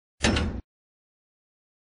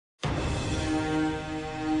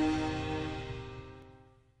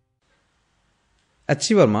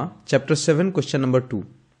Verma, Chapter 7, Question number 2.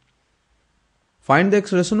 Find the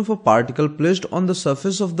acceleration of a particle placed on the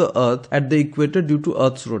surface of the Earth at the equator due to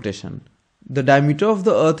Earth's rotation. The diameter of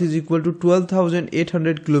the Earth is equal to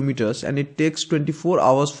 12,800 kilometers and it takes 24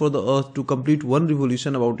 hours for the Earth to complete one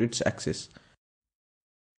revolution about its axis.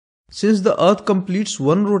 Since the Earth completes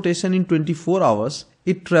one rotation in 24 hours,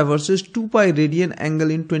 it traverses 2 pi radian angle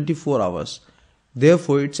in 24 hours.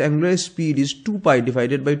 Therefore, its angular speed is 2 pi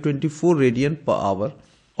divided by 24 radian per hour,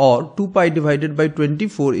 or 2 pi divided by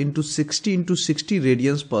 24 into 60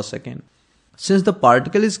 radians per second. Since the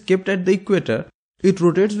particle is kept at the equator, it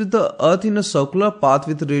rotates with the Earth in a circular path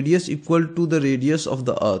with radius equal to the radius of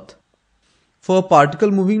the Earth. For a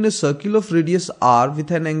particle moving in a circle of radius r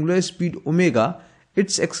with an angular speed omega,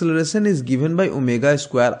 its acceleration is given by omega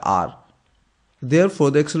square r. Therefore,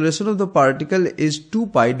 the acceleration of the particle is 2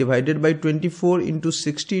 pi divided by 24 into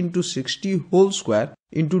 60 whole square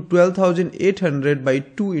into 12,800 by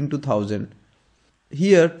 2 into 1000.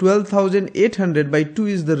 Here 12,800 by 2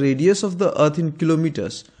 is the radius of the Earth in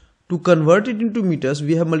kilometers. To convert it into meters,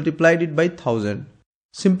 we have multiplied it by 1000.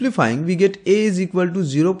 Simplifying, we get A is equal to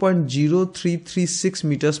 0.0336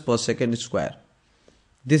 meters per second square.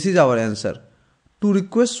 This is our answer. To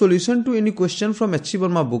request solution to any question from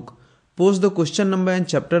Verma book, post the question number and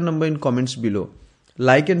chapter number in comments below.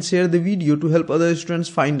 Like and share the video to help other students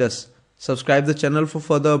find us. Subscribe the channel for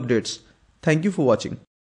further updates. Thank you for watching.